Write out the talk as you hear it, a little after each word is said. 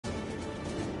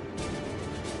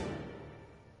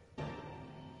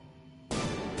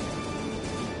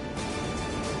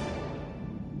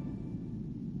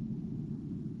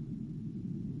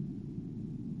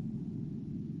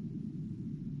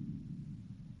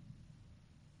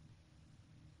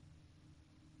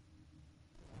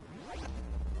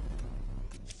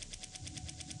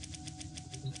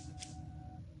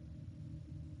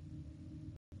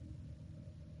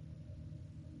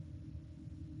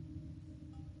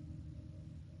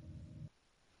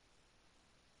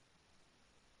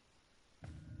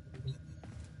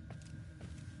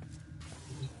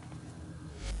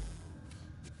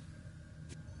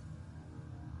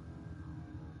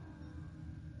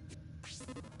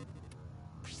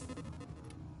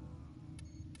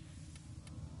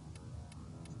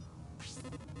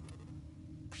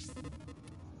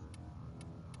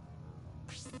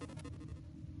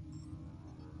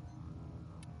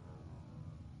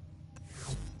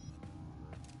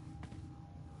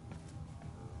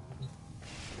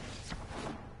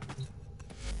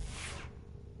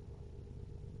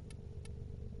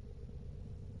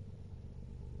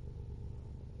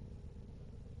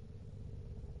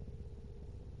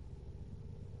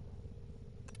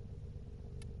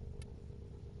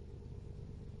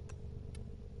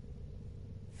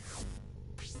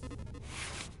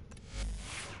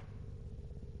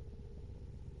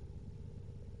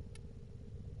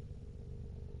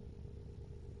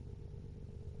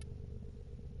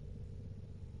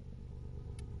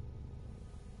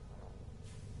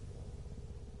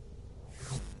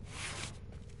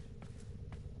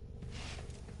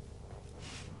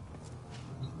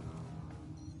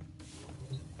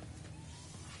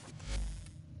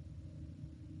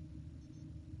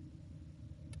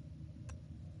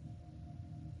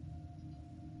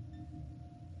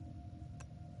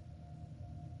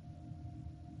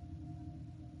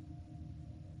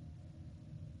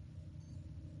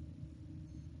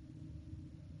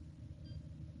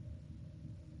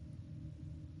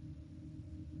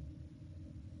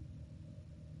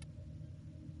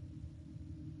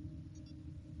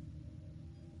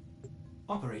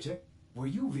Operator, were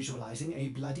you visualizing a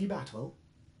bloody battle?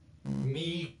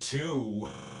 Me too.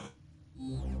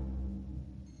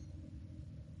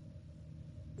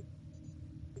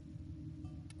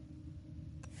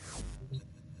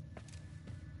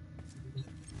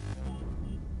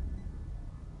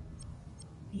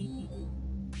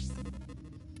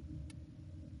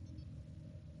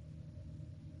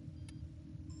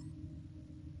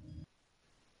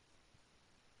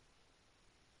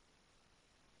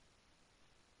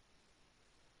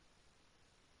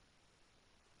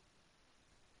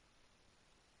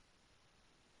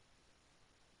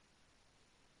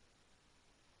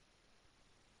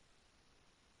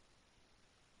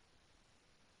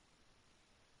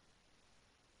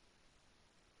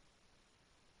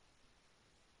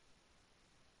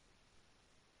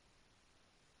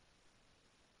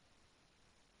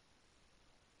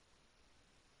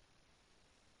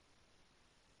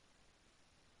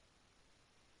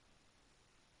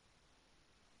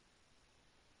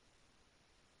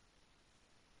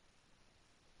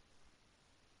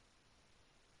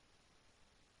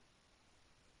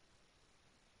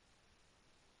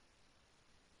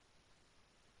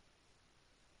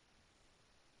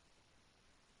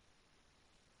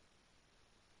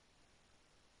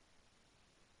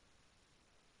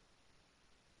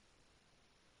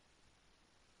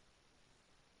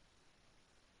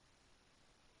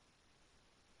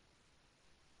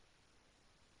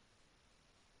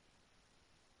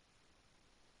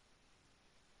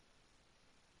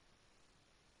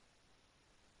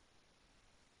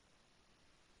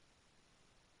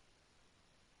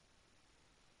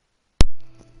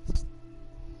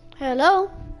 Hello?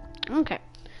 Okay.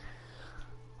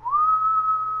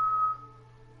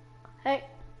 Hey,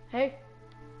 hey,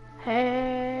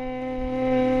 hey.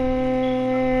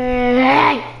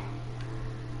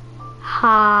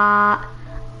 Ha.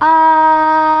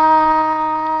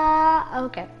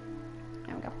 Okay.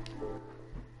 There we go.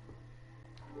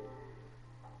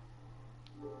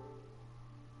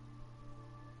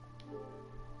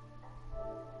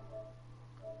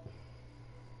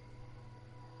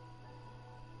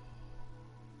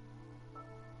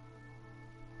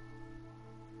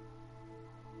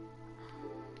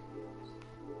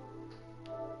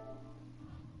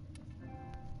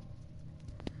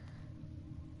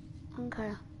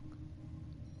 Okay.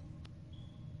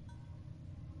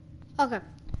 Okay.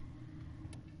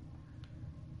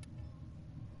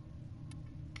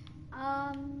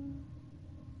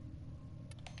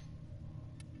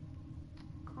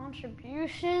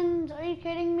 Contributions? Are you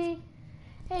kidding me?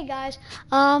 Hey guys,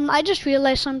 I just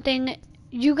realized something.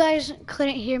 You guys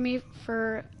couldn't hear me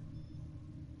for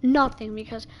nothing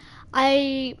because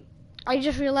I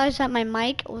just realized that my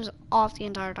mic was off the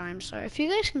entire time. So if you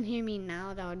guys can hear me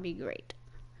now, that would be great.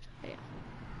 Yeah.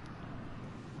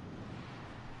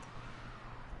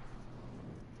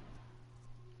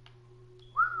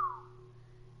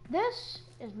 This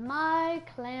is my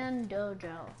clan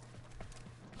dojo.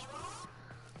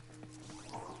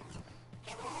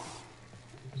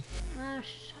 Ah,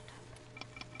 shut up.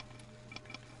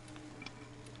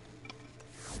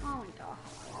 Oh my god.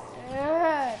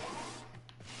 Yeah.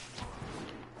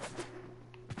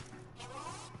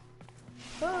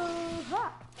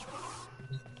 Ha.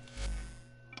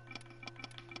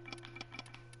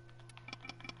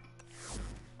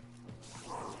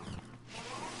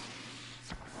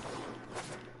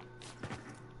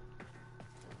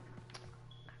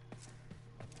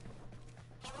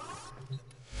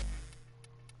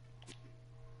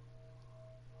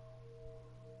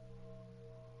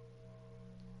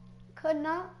 Could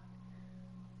not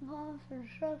involve for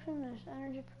destruction. This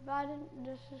energy provided.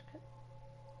 This is.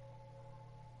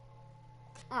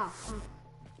 Oh.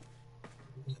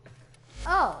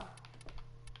 Oh.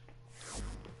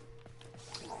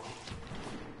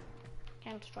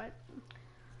 Can't strike.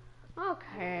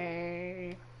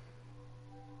 Okay.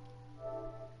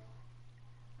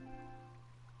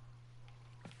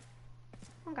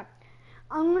 Okay.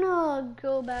 I'm gonna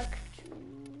go back to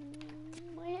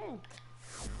my hand.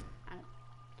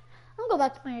 I'll go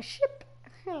back to my ship.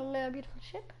 Hello, beautiful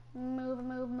ship. Move,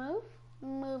 move, move.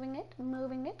 Moving it,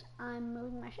 moving it. I'm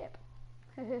moving my ship.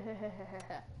 Okay.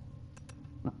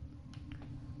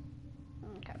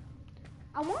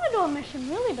 I want to do a mission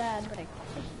really bad, but I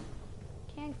just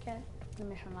can't get the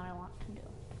mission that I want to do.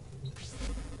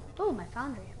 Oh, my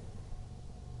foundry.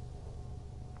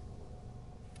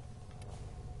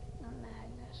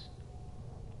 Magnus.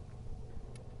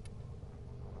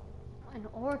 An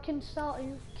Arkansas? Are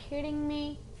you kidding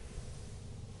me?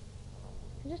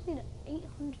 I just need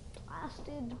 800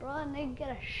 plastids, bro, and they get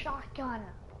a shotgun.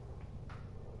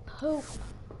 Poop.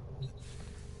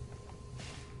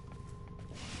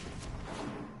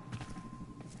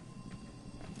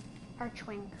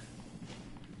 Archwing.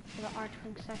 The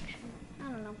Archwing section. I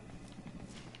don't know.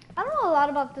 I don't know a lot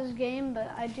about this game,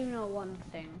 but I do know one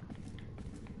thing.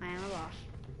 I am a boss.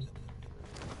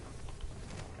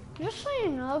 Just so you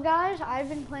know, guys, I've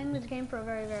been playing this game for a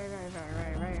very long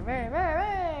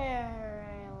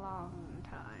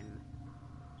time.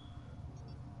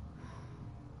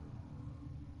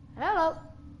 Hello.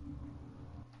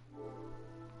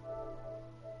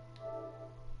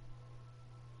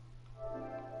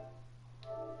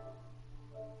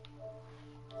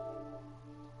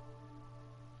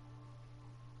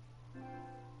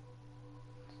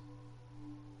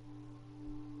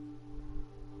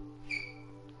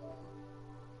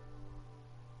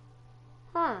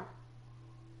 Huh.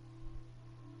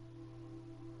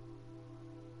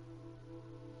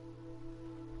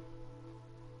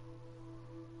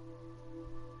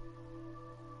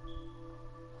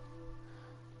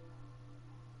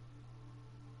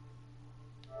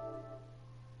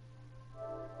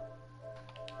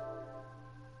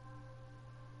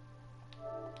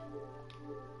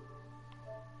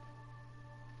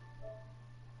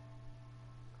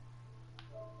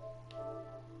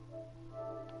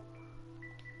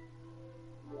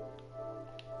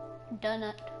 Done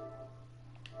it.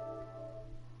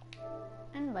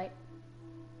 Invite.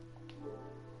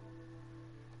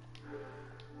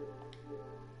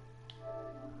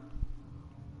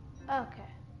 Okay.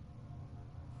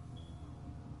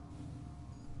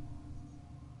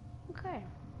 Okay.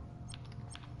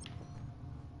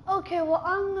 Okay, well,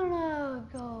 I'm gonna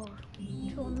go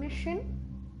to a mission.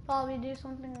 Probably do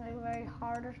something like very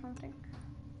hard or something.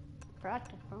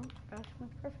 Practice, bro. Practice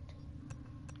makes perfect.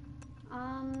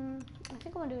 I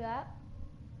think I'm gonna do that.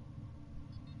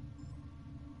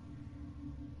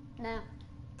 Nah. I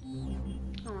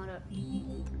don't wanna do it.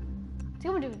 I think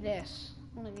I'm gonna do this.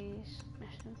 One of these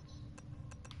missions.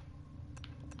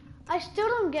 I still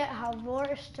don't get how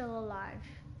Roar is still alive.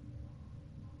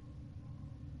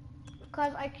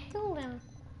 Because I killed him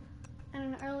in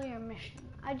an earlier mission.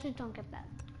 I just don't get that.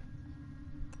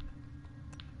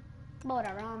 But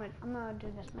whatever, I'm gonna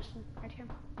do this mission right here.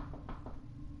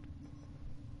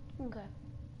 Okay.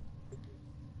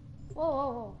 Whoa,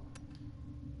 whoa, whoa.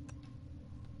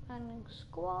 Landing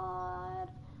squad.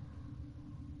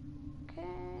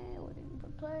 Okay, waiting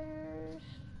for players.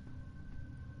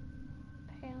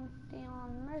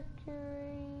 Pantheon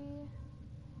Mercury.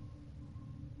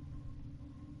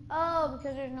 Oh,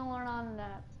 because there's no one on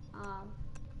that.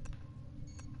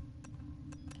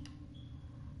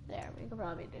 There, we could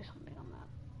probably do something on that.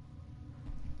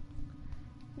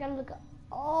 Gotta look at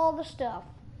all the stuff.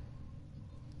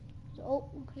 So,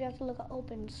 because you have to look at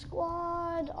open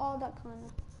squad, all the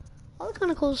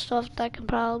kind of cool stuff that can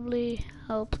probably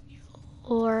help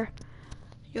your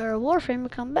Warframe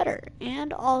become better.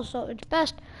 And also, it's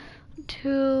best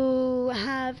to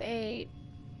have a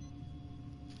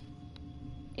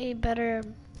better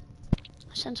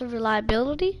sense of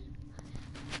reliability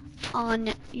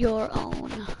on your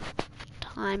own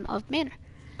time of manner.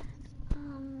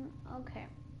 Okay.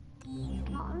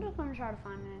 I'm just gonna try to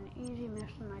find an easy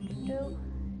mission I can do.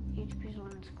 HP's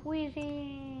one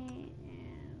squeezy,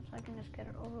 and so I can just get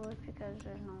it over with because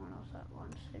there's no one else that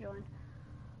wants to join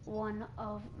one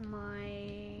of my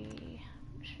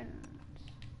missions.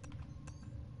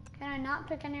 Can I not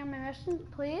pick any of my missions,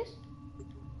 please?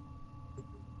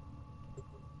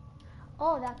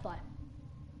 Oh, that's why.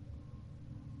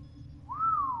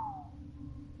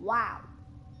 Wow.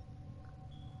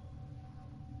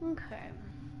 Okay.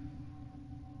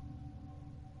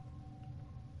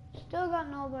 Still got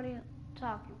nobody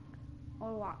talking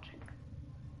or watching.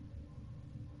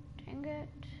 Dang it.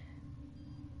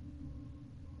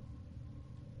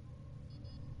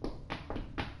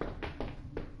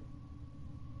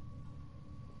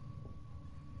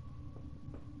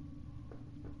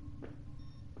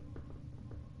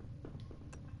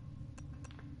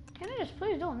 Can I just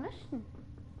please do a mission?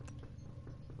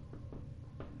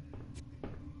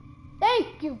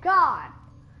 Thank you, God!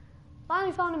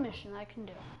 Finally found a mission I can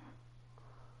do.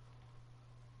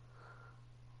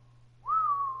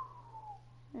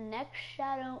 Next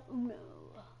Shadow Uno.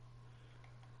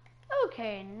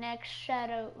 Okay, next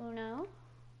Shadow Uno.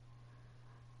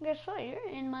 Guess what? You're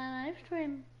in my live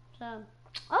stream. So,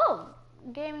 oh,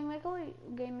 Gaming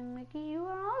Mickey, you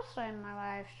are also in my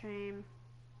live stream.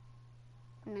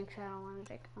 Next Shadow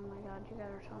Wednesday. Oh my God, you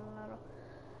guys are so little.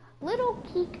 Little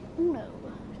Geek Uno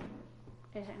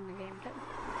is in the game too.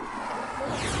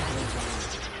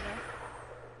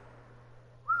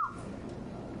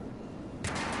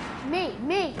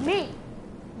 Me.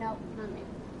 No, not me.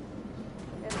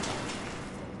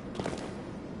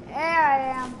 There I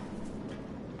am.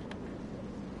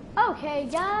 Okay,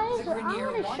 guys, The I'm Grineer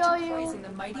gonna want show to you. poison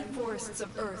the mighty forests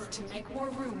of Earth to make more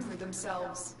room for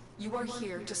themselves. You are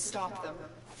here to stop them.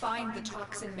 Find the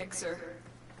toxin mixer.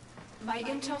 My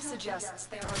intel suggests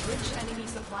there are rich enemy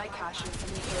supply caches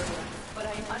in the area, but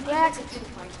I am unable to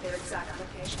pinpoint their exact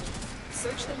location.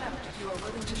 Search them out if you are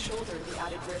willing to shoulder the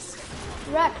added risk.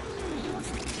 Rex.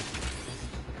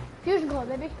 Fusion core,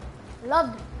 baby.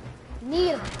 Loved it.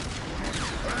 Need it.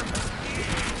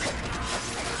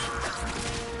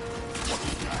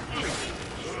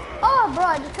 Oh, bro,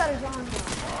 I just cut his arm.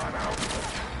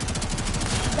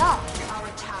 Stop. Our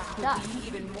attack will be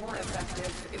even more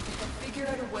effective if we can figure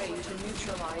out a way to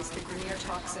neutralize the Grineer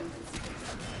toxin.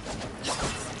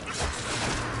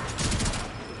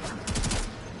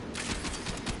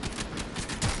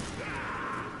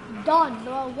 Done,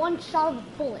 bro. One shot of a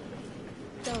bullet.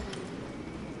 Kills him.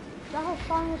 Is that how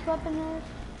strong this weapon is?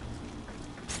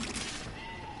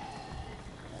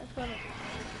 That's what it is.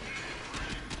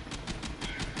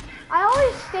 I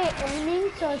always stay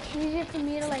aiming, so it's easier for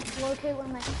me to like locate where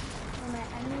my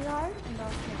enemies are, and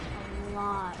those take a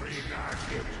lot.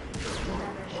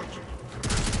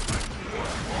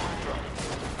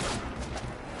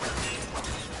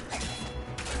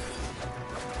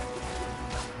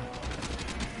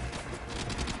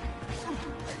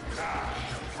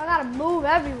 I gotta move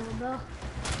everywhere, bro.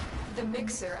 The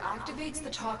mixer activates the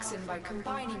toxin by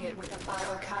combining it with a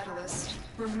biocatalyst.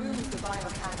 Remove the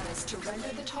biocatalyst to render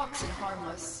the toxin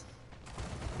harmless.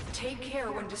 Take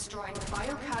care when destroying the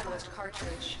biocatalyst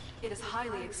cartridge. It is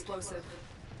highly explosive.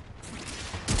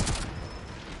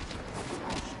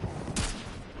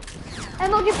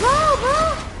 MLG Pro,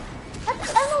 bro!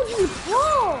 That's MLG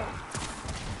Pro!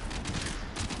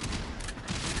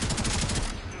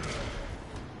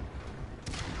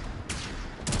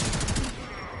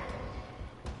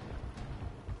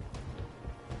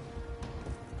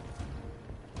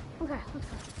 Okay, let's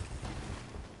go.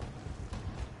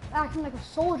 Acting like a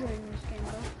soldier in this game,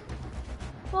 bro.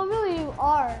 Well, really, you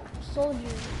are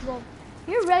soldiers. Well,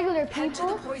 you're regular Head to the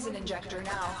people. poison injector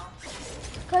now.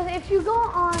 Because if you go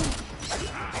on,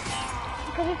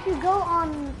 if you go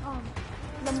on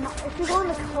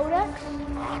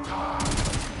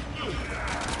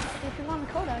the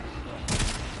codex,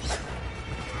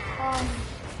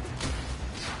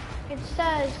 it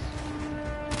says.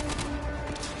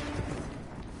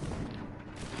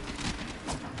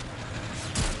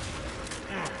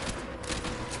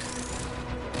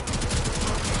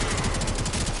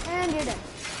 And you're dead.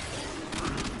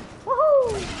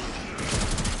 Woohoo!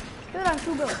 Good on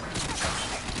Kubo.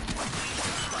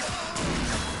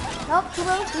 Nope,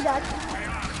 Kubo, he died.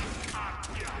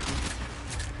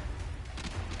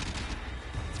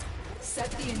 Set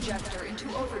the injector into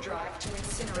overdrive to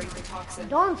incinerate the toxin.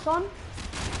 Done, son.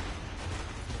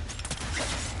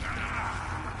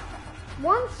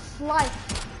 One slice.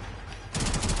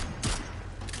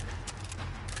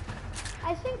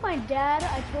 I think my dad,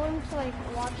 I told him to like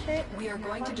watch it. We are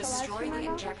going to watch the live destroy stream the right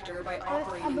now. injector by I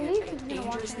operating believe it he's at gonna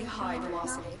watch dangerously it high right now.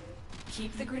 velocity.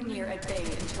 Keep the Grineer at bay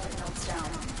until it melts down.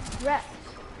 Rex.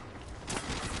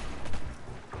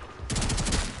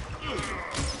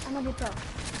 I'm gonna be pro.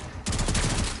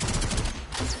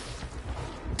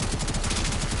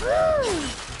 Woo!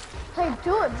 Hey,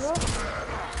 do it, bro.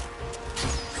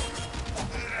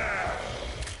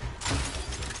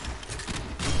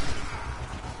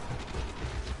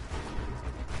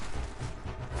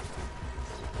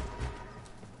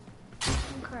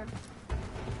 Okay.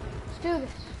 Let's do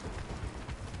this.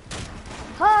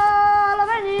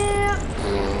 Halavenia!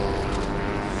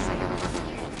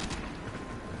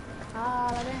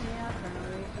 Halavenia for no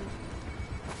reason.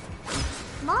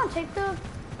 Come on, take the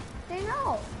thing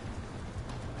out.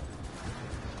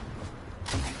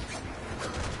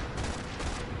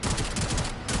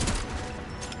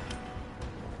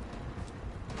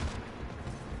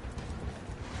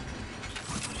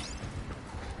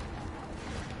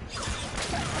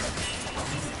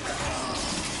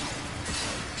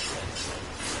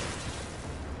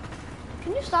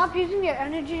 Can you stop using your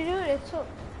energy, dude? It's a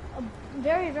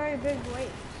very, very big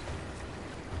waste.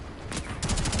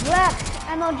 Rex,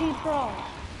 MLG Pro.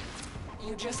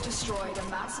 You just destroyed a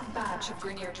massive batch of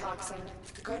Grineer toxin.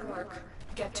 Good work.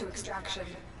 Get to extraction.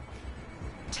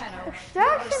 Tenno, there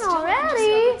are Extraction still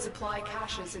already? undiscovered supply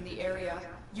caches in the area.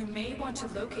 You may want to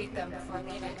locate them before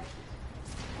leaving.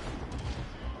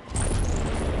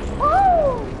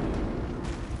 Oh!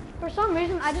 For some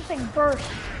reason, I just like burst.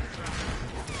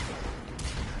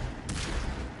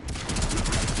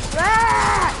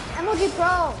 Rex, MLG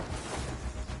Pro.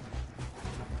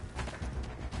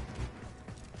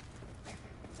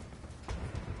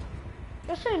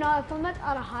 Just so you know, if I'm like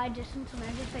at a high distance and I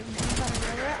just like jump out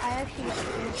of nowhere, I actually get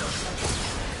scared.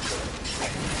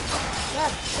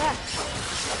 Yes.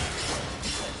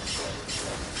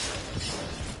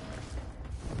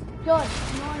 Good.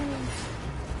 Come on in.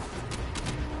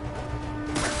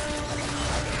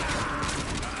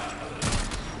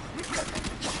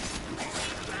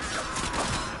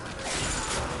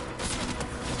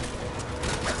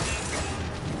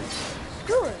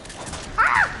 Screw it.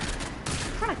 Ah!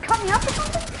 Trying to cut me up or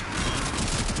something?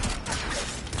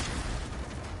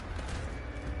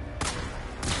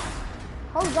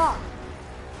 Hold on.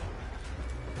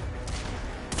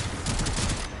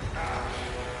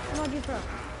 What do you throw?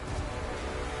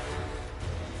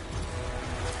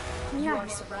 You are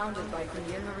surrounded by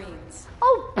Grenier Marines.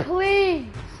 Oh, please!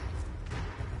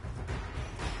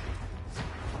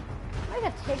 I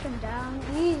gotta take him down.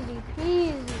 Easy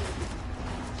peasy.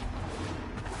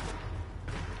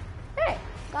 Hey!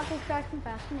 Got the extraction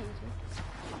fast and easy.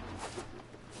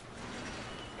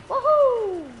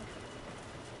 Woohoo!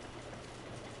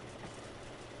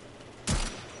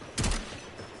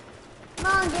 Come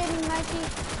on, gaming Nike.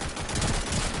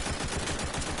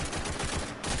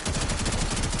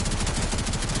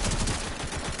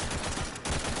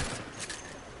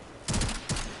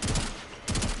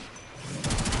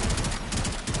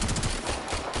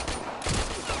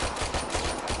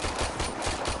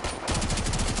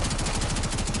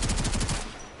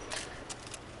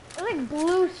 There's like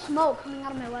blue smoke coming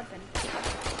out of my weapon.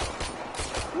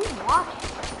 Who's watching?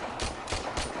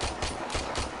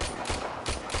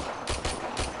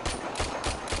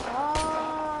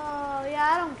 Oh, yeah,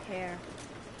 I don't care.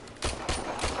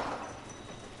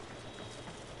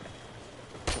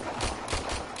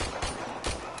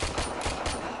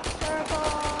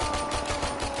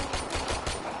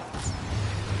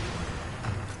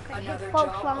 Another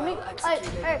Folks job follow me. well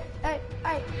executed. Hey.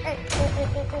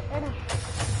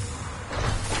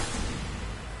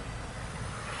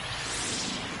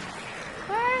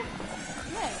 Where?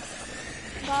 Yeah.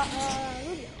 Got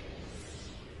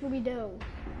Ruby Doe.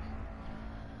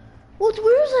 What's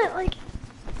weird is that like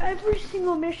every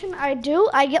single mission I do,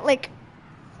 I get like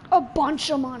a bunch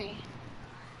of money,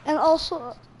 and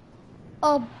also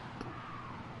a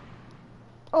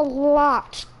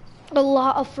lot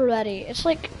of Ferretti. It's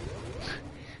like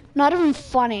not even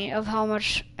funny of how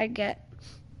much I get.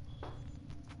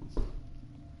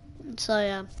 So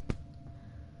yeah.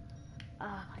 Oh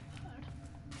my god.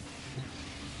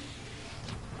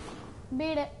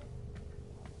 Beat it.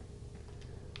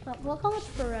 But look how much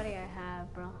Ferretti I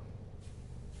have, bro.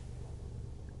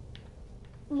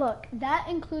 Look, that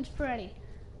includes Ferretti.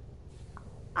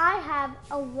 I have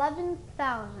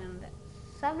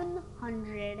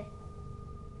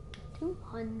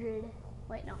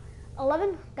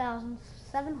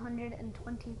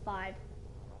 11,725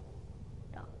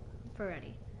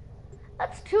 Ferretti.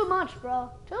 That's too much,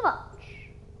 bro. Too much.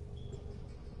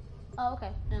 Oh,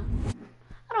 okay. No.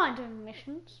 I don't mind doing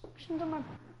missions. Missions are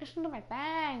my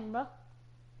bang, bro.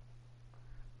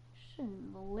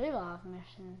 Shouldn't live off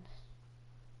missions.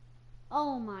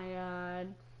 Oh my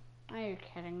god. Are you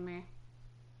kidding me?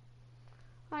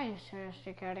 Are you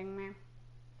seriously kidding me?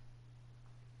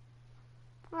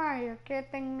 Are you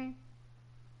kidding me?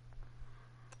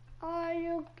 Are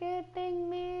you kidding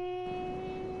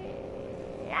me?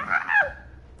 Ah!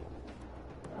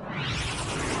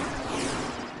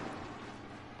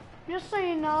 Just so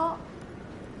you know,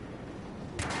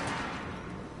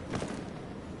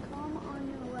 come on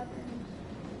your weapons.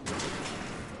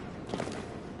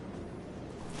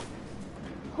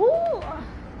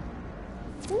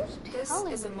 Who's This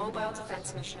telling is a me? mobile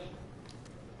defense mission.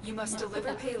 You must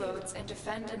deliver payloads and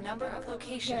defend a number of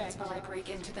locations while I break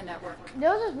into the network.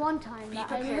 There was this one time Be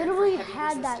that I prepared literally for heavy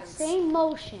had that resistance. same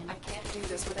motion I can't do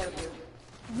this without you.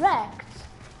 wrecked,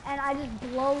 and I just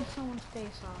blowed someone's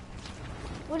face off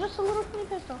with just a little tiny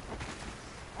pistol.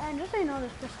 And just so you know,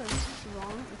 this pistol is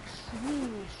strong,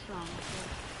 extremely strong.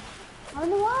 I'm in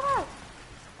the water.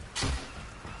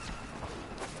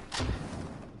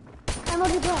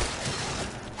 Emoji blow.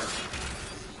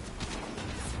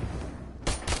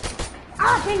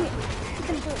 Ah, dang it! You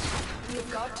can do it.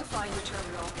 You've got to find the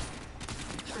terminal.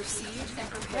 Proceed and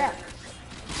prepare.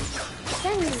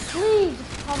 Can you please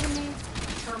cover me?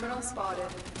 Terminal spotted.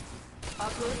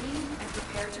 Upload me and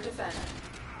prepare to defend.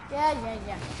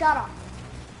 Yeah. Shut up.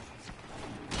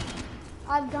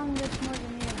 I've done this more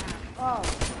than you have. Oh,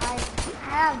 I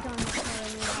have done this more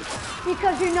than you have.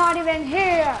 Because you're not even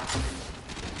here.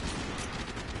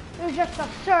 You're just a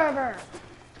server.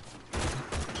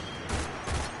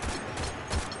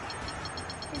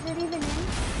 Is it even in?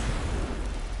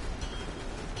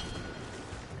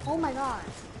 Oh my god.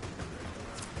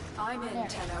 I'm in, There.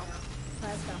 Tenno.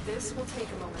 Let's go. This will take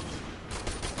a moment.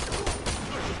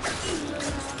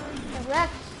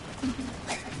 Correct.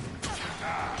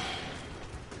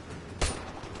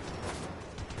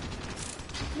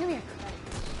 Give me a credit.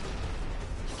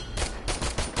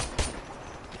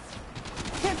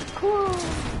 It's cool.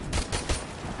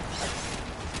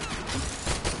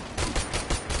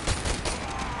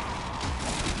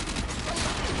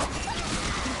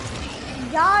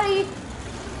 Got it.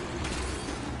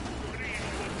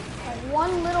 Like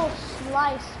one little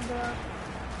slice, bro.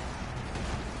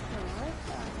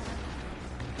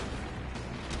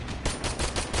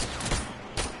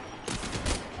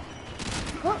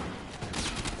 Huh.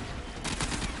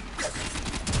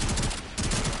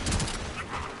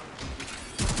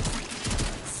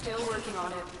 Still working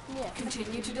on it. Yeah.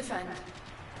 Continue to defend.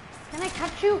 Can I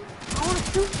catch you? I want to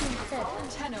shoot you instead.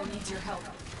 Tenno needs your help.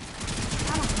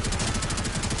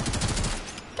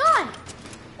 Done!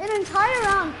 An entire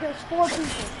round kills 4 people.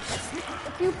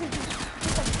 If you could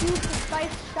just a few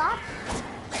precise shots,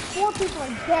 4 people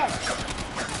are dead.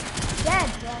 Dead,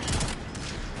 bro.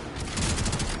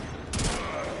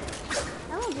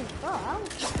 I don't think, bro. I don't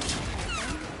think,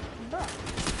 bro.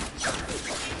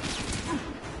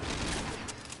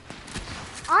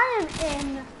 I am in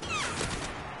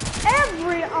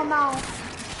every amount.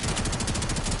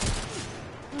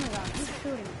 Oh my god, he's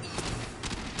shooting.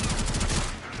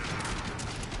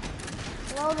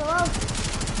 Reload, reload.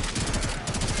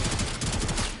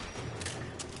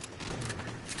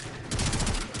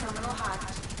 Terminal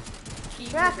hacked.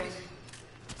 Keep Wrecked. moving.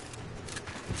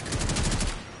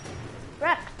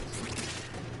 Wrecked.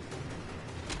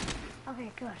 Okay,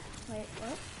 good. Wait,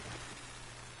 what?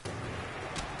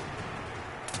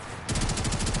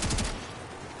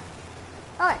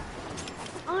 Alright.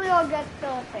 I'm gonna go get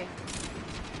the thing.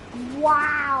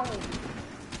 Wow.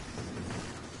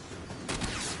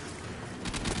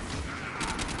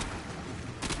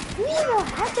 Who the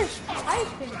heck is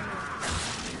typing here?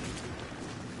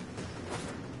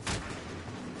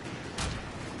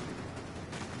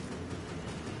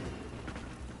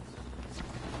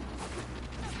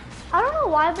 I don't know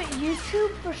why, but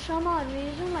YouTube, for some odd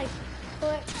reason, like,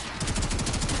 put...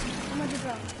 How much is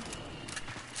that?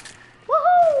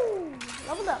 Woohoo!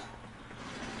 Leveled up.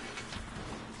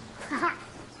 Haha.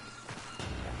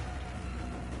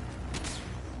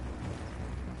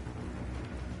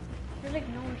 There's like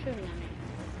no one shooting at me.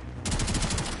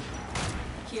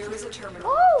 Here is a terminal.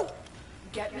 Oh!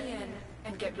 Get me in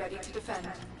and get ready to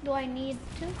defend. Do I need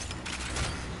to?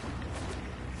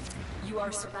 You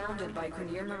are surrounded by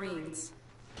Grineer Marines.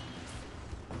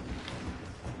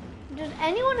 Does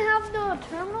anyone have the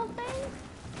terminal thing?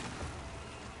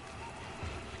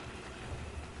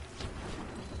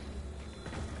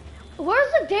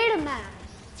 Where's the data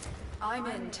mask? I'm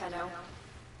in, Tenno.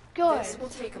 Good. This will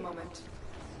take a moment.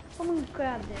 Someone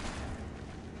grab this.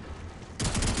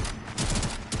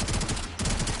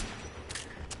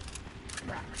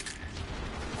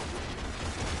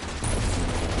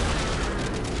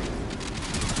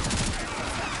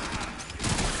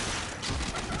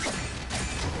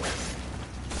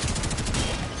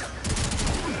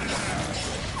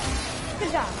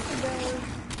 Good job. Good.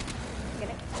 Get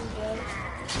it. Good.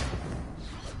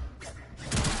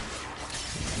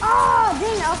 Oh,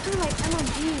 dang, I was doing like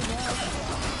MLG, bro.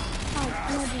 Oh,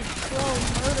 MLG slow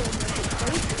murder.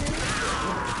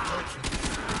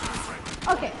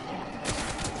 Okay.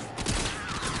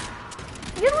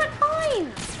 You know what? Fine.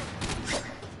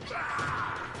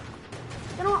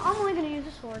 You know what? I'm only gonna use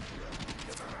a sword.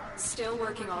 Still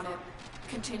working on it.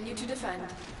 Continue to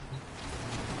defend.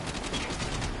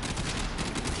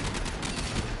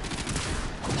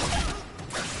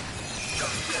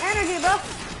 Energy, bro.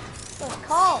 Let's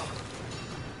call.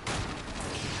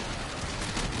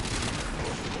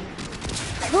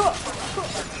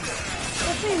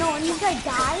 Just so you know, when these guys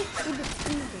die, they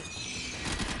disintegrate.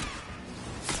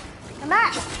 Come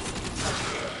back.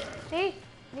 See?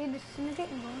 They disintegrate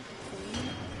and go into flame.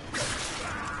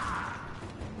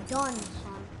 Done,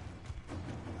 son.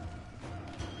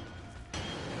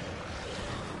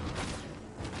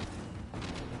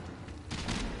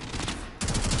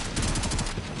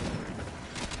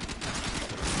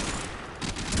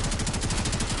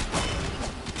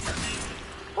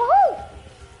 Woohoo!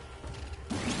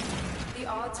 The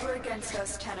odds were against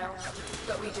us, Tenno,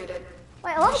 but we did it.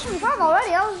 Wait, level 25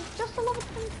 already? I was just a level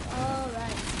 20.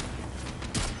 Alright.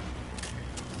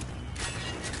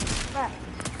 Right.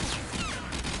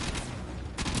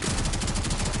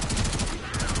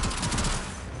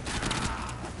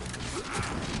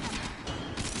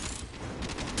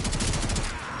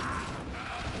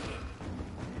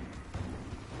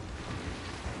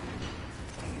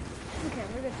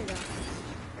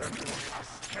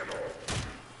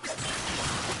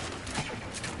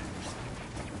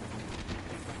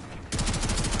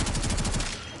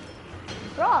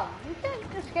 Bro, you can't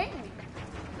escape me.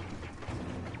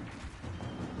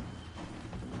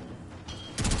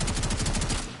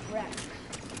 Wrecked.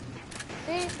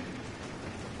 See?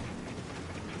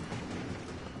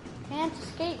 Can't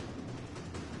escape.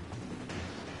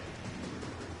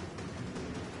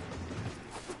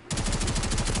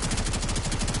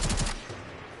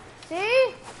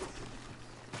 See?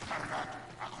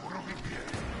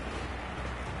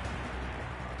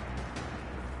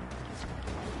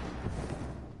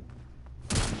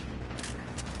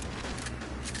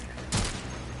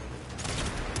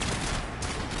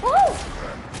 Woo!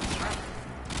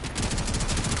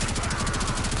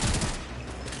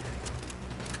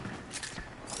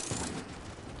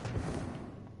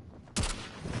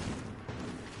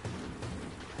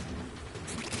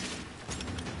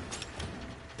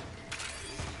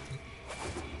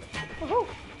 Woohoo!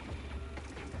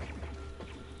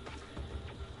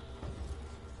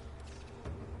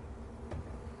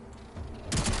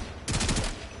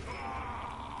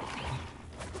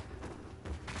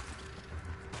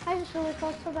 I just really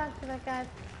felt so bad for that guy.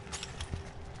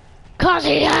 'Cause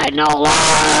he had no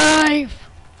life!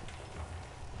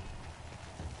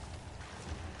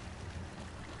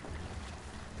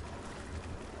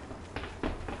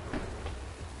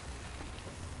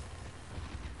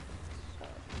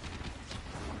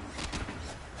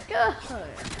 Good.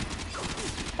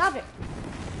 Stop it.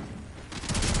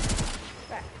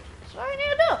 Right. That's what I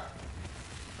need to do.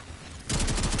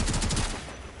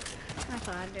 That's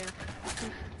what I do.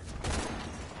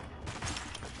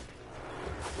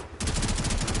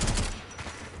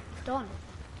 Done.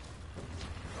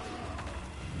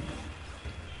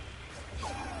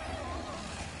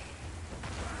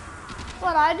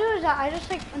 What I do is that I just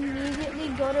like immediately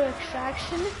go to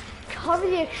extraction, cover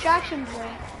the extraction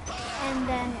point, and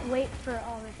then wait for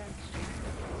all my friends to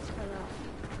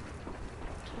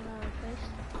place.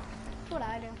 That's what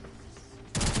I do.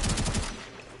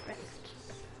 Right.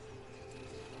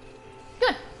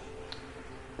 Good.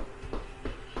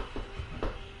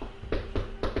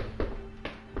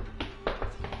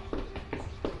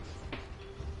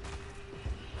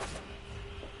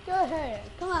 Good.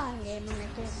 Come on, game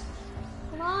maker.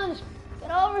 Come on, just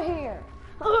get over here.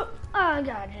 Oh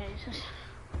God, Jesus.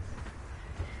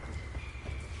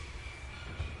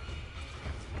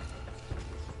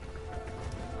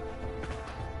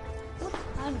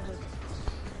 I'm good.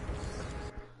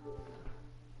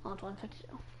 Oh, it's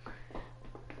 152.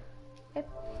 Yep.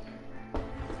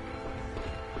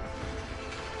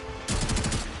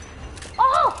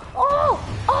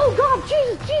 Oh God,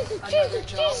 Jesus.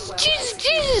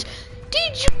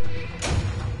 Did you?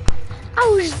 I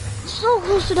was so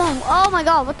close to dying. Oh my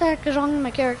God, what the heck is wrong with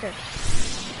my character?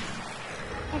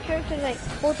 My character's like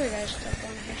poltergeist stuff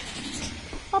on here.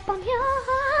 Up on here.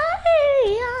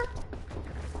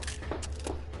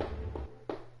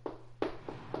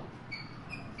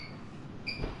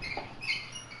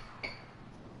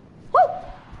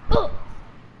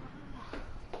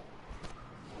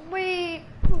 Wait.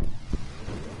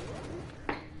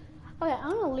 Okay,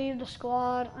 I'm gonna leave the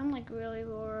squad. I'm like really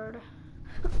bored.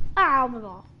 Ow, my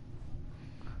ball.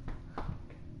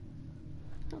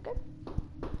 Okay.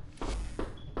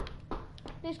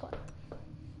 Leave squad.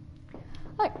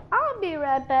 Alright, I'll be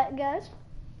right back, guys.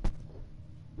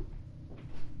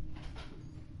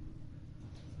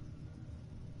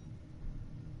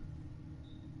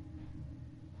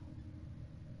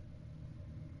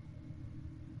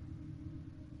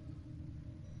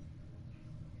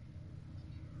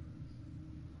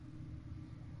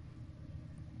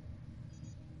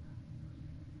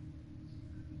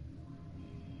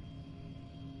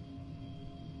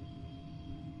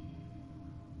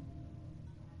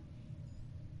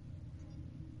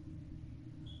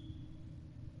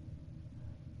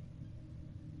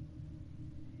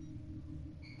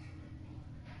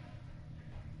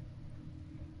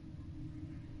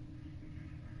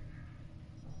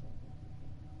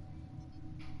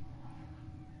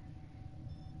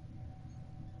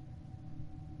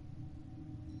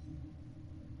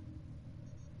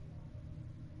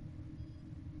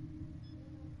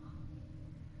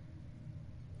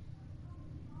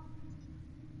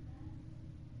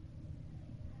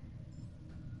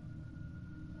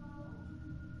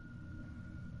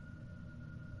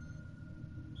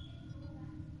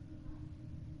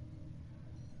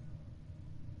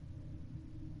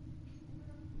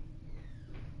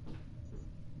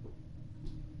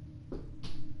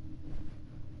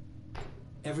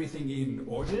 Everything in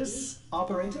orders,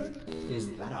 operator? Is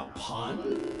that a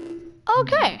pun?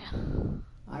 Okay.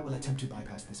 I will attempt to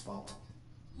bypass this vault.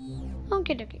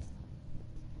 Okie dokie.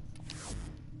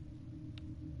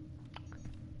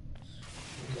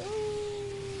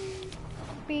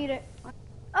 beat it.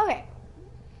 Okay.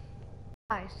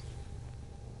 Guys.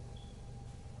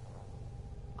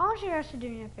 I want you guys to do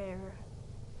me a favor.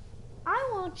 I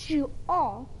want you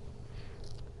all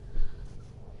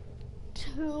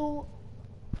to,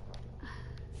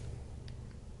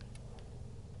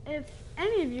 if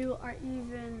any of you are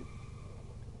even,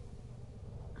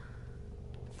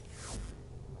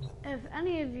 if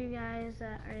any of you guys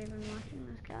that are even watching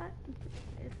this guy,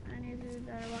 if any of you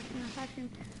that are watching this action,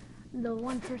 the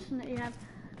one person that you have,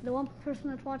 the one person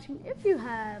that's watching, if you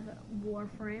have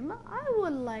Warframe, I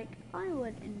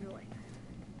would enjoy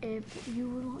if you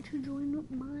would want to join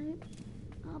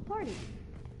my party.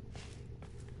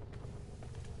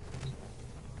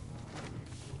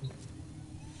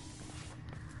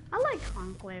 I like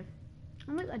Conclave.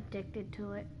 I'm like addicted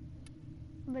to it.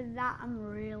 But that I'm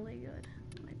really good.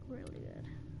 Like really good.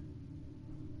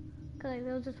 Cause like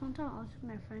there was this one time I was with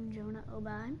my friend Jonah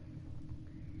O'Brien.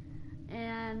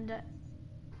 And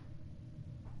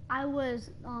I was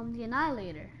the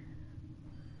Annihilator.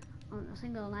 A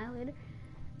single Annihilator.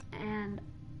 And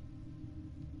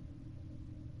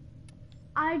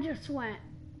I just went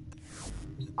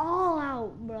all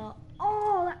out, bro.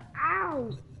 All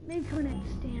out. They couldn't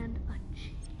stand a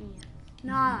chance.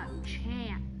 Not a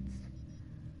chance.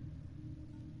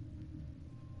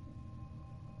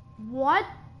 What?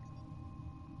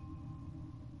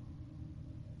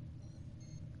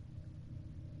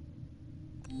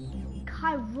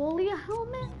 Kyrolia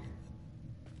helmet?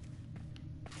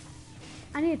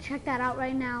 I need to check that out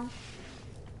right now.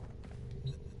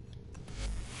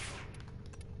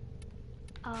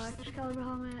 Excalibur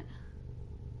helmet.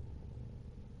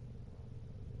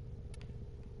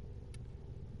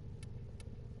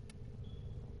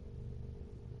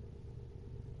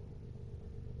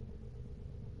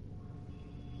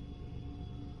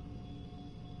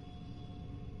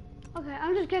 Okay,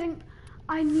 I'm just getting,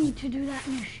 I need to do that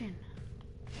mission.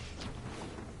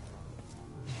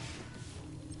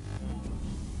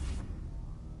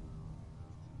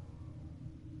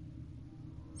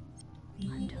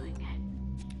 I'm doing it.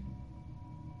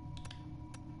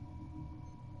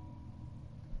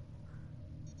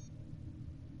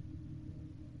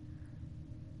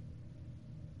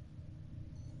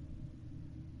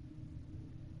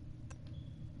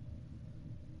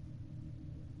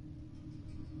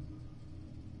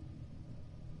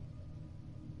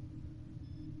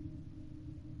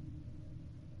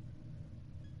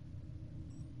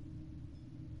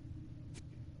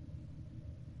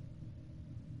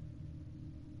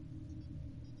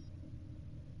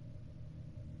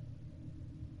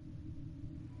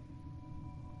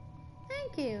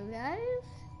 Thank you guys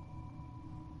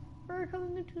for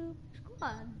coming into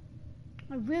squad.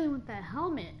 I really want that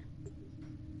helmet.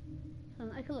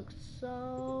 So I could look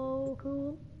so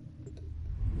cool.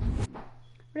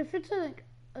 But if it's like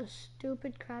a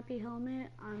stupid crappy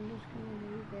helmet, I'm just gonna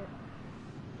leave it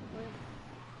with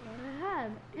what I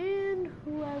have. And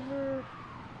whoever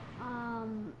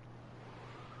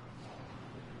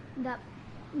that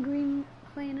green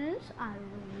plane is, I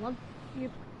love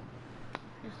you.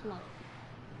 Just love it.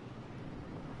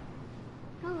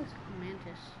 That looks like a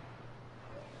mantis.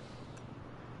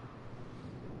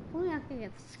 If only I could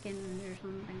get skins or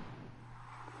something.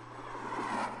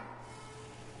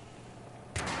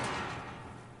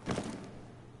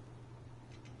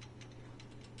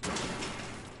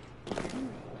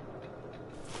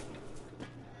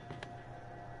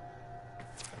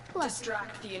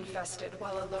 Distract the infested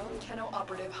while a lone Tenno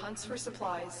operative hunts for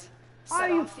supplies. Are Set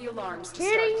you off the alarms to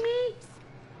kidding start. me?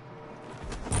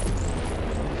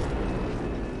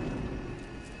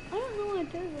 I don't know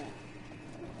what does that.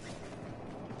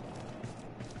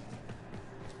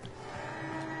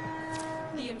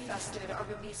 The infested are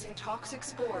releasing toxic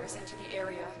spores into the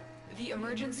area. The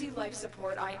emergency life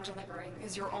support I am delivering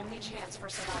is your only chance for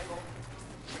survival.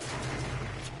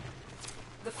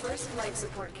 The first life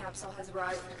support capsule has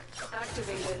arrived.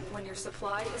 Activated when your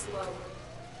supply is low.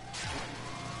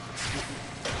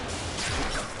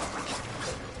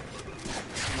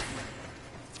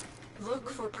 Look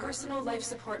for personal life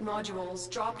support modules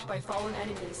dropped by fallen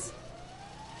enemies.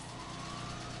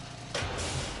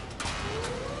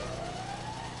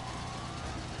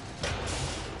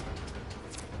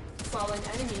 Fallen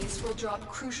enemies will drop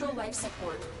crucial life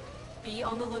support. Be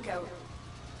on the lookout.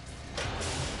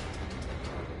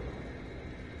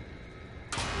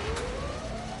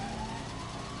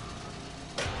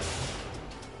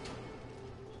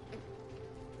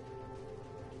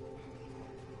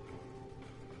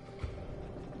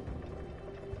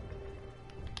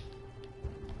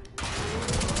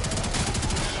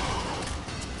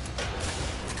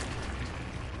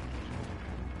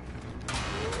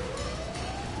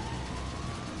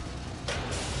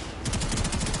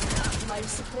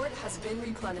 has been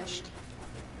replenished.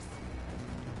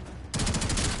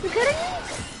 You kidding me?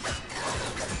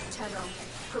 Tenno,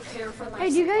 prepare for life Hey,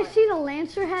 do you guys support. see the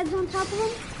Lancer heads on top of them?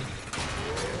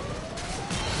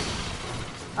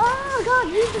 Oh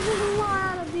god, there's a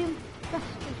lot of the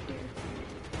infestors here.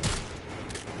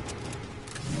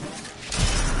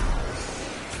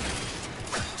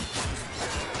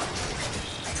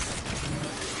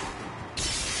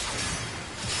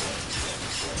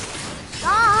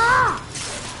 Ah!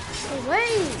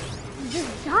 Away!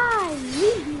 Just die!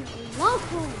 Leave me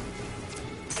alone!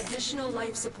 Additional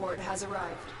life support has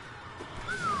arrived.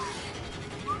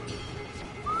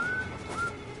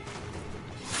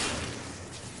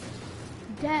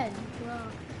 Dead, bro.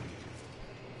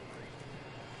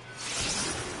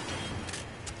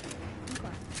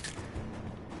 Okay.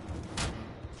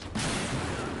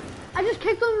 I just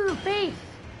kicked him in the face.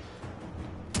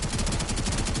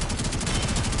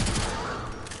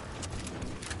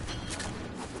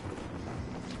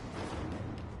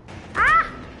 Ah!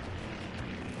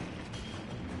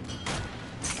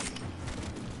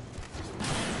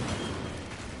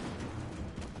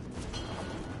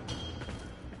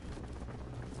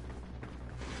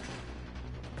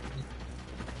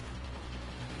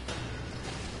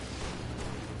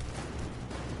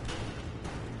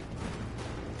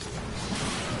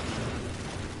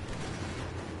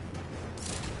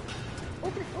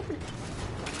 Open it, open it.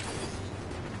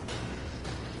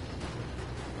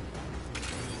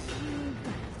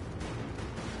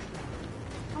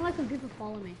 I don't like when people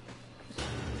follow me.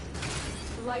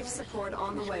 Life support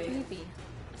on the way. Creepy.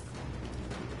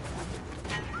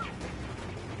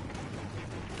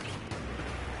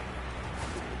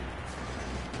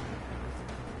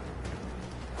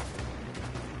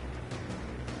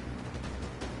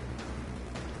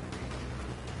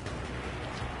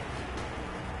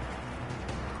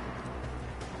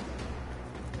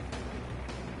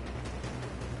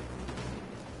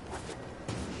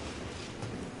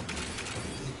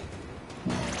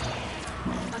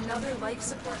 Another life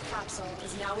support capsule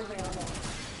is now available.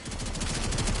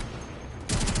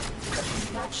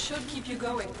 That should keep you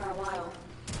going for a while.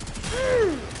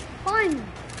 Fine.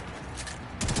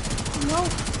 No,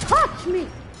 touch me.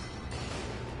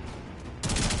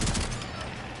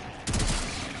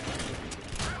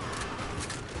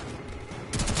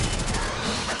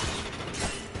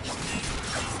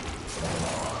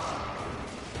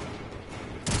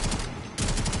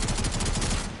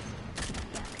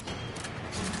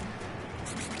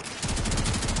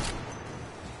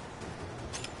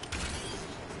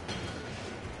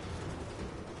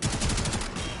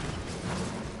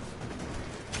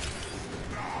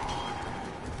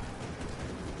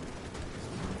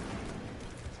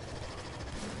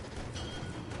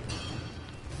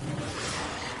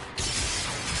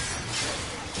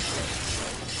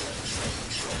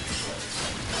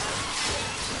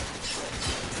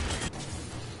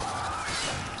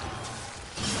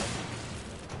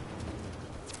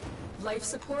 Life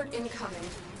support incoming.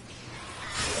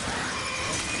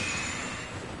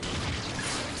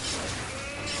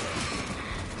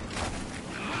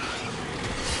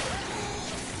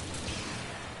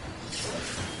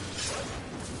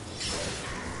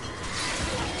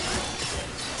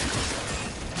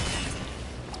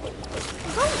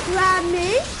 Don't grab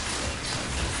me.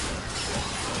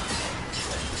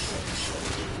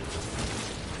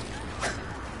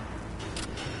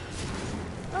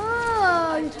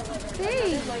 Oh, you took a Another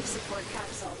thing. life support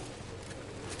capsule.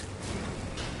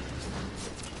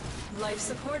 Life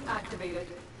support activated.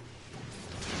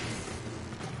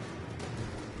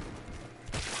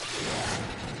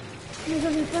 These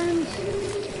are the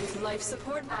friends. Life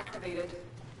support activated.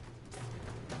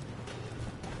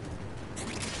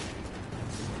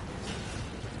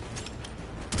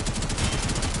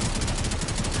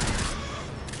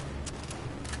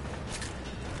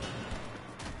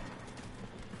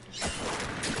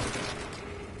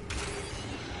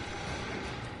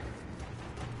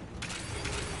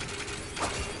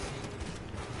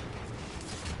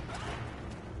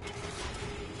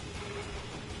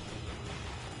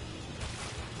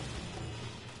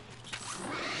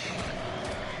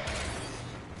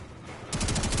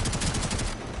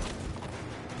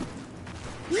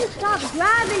 You stop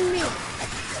grabbing me.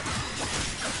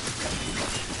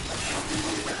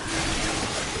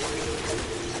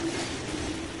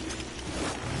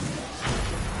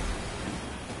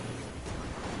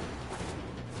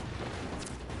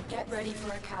 Get ready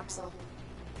for a capsule.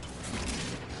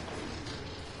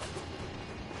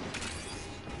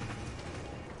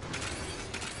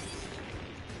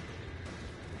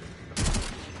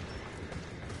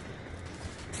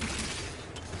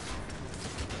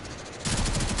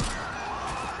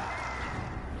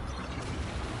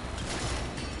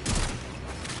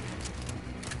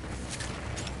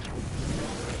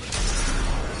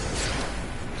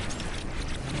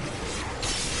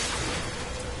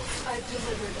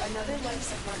 Another life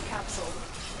support capsule.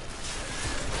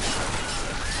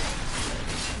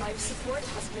 Life support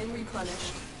has been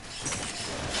replenished.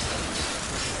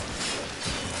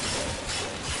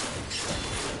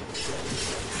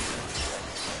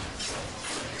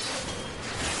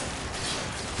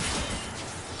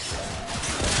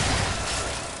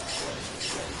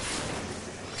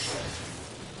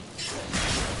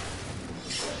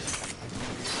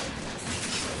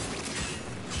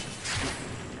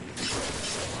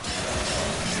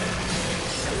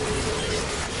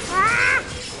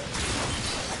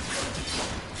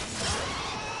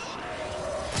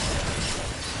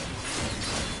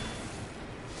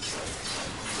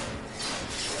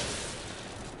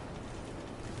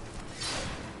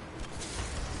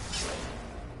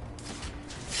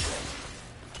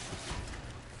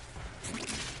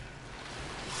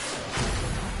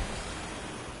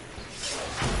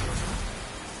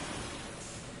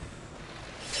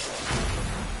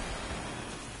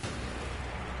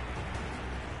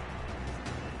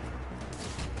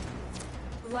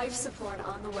 Life support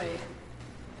on the way.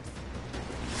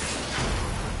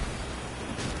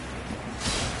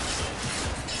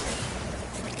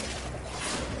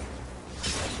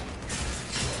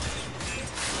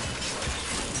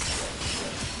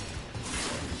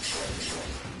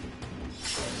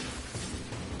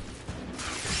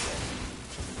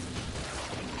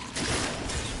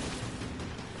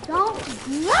 Don't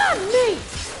grab me!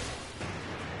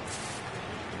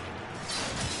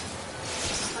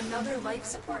 Another life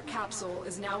support capsule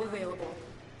is now available.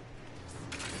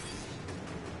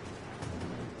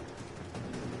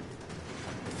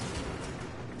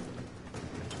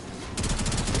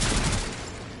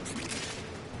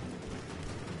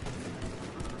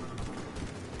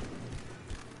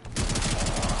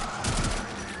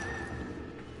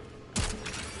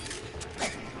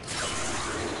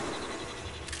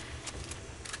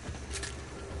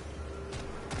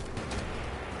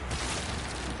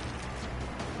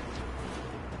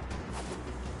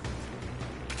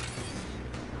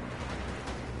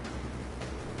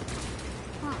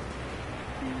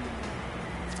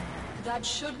 That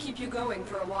should keep you going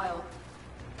for a while.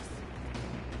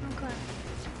 Okay.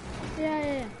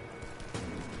 Yeah.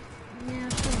 Yeah,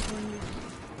 it's pretty funny.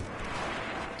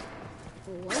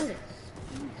 What is this?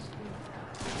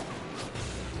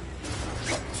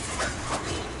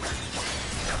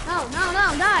 No,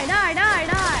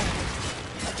 die!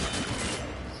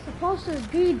 It's supposed to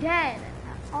be dead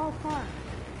at all costs.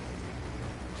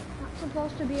 Not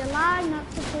supposed to be alive,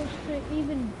 not supposed to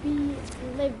even be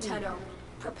living. Tenno,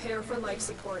 prepare for life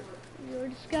support. You're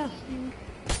disgusting.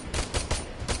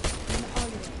 And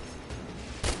ugly.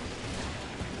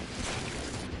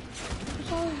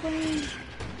 It's all going.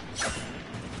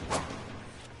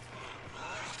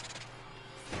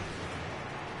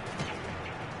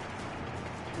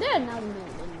 They're not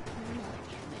moving too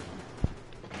much, man.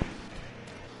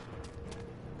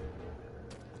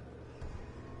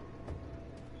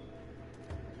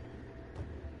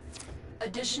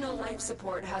 Additional life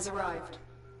support has arrived.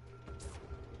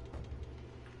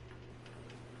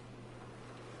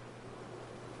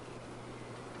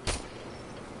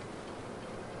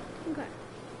 Okay.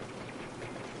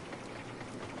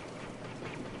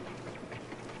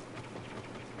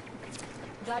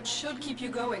 That should keep you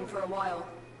going for a while.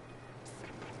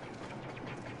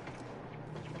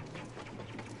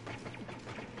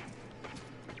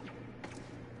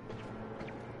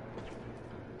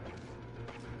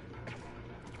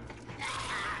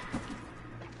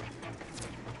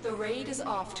 The raid is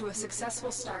off to a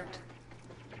successful start.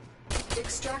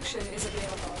 Extraction is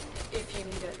available if you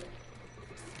need it.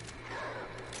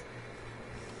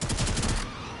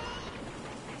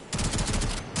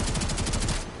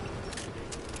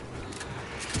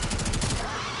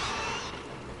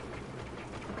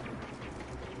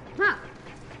 Huh.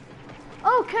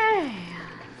 Okay.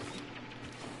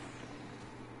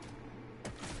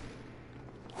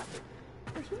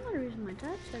 For some odd reason, my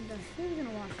dad said that he was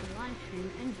gonna watch the live stream,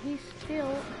 and he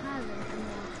still hasn't been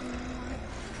watching the live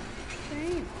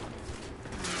stream.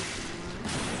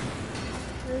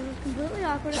 It was completely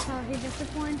awkward as how he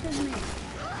disappointed me.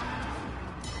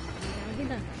 Yeah, he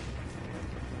does.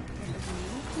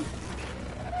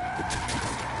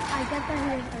 I get that he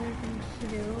has other things to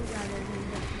do rather than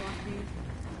just watching.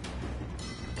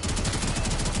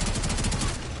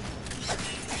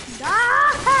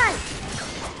 Die!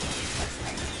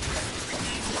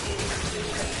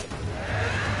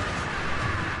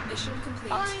 Mission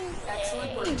complete.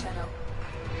 Excellent work, Tenno.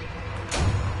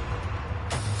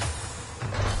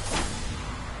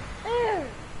 Ew.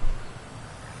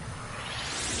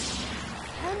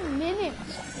 10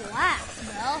 minutes flat,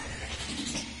 bro.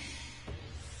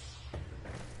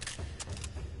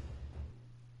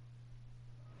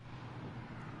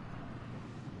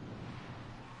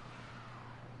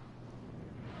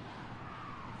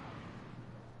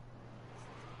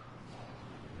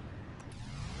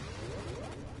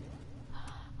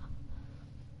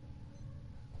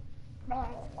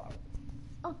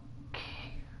 Okay.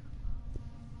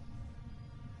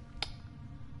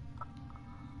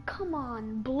 Come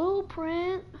on,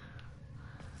 blueprint.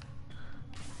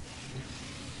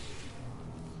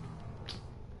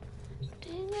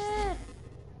 Dang it.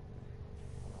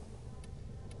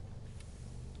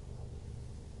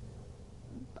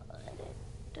 But it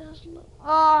does look.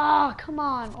 Ah, come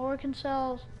on, organ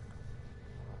cells.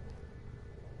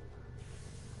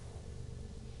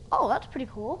 Oh, that's pretty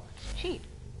cool. It's cheap.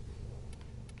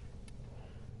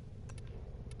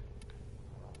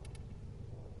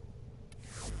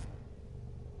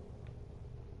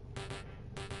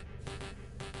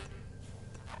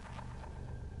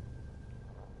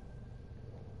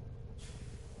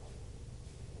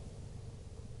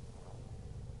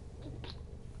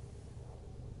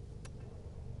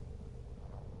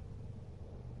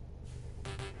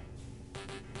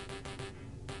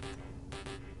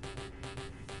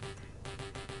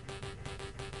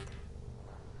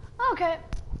 Okay.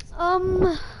 I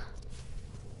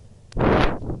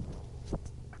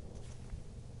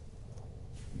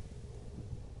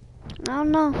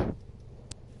don't know.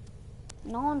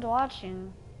 No one's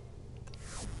watching.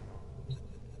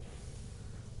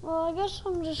 Well, I guess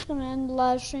I'm just gonna end the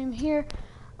live stream here.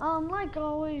 Like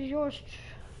always, yours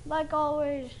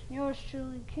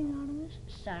truly, King Artemis,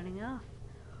 signing off.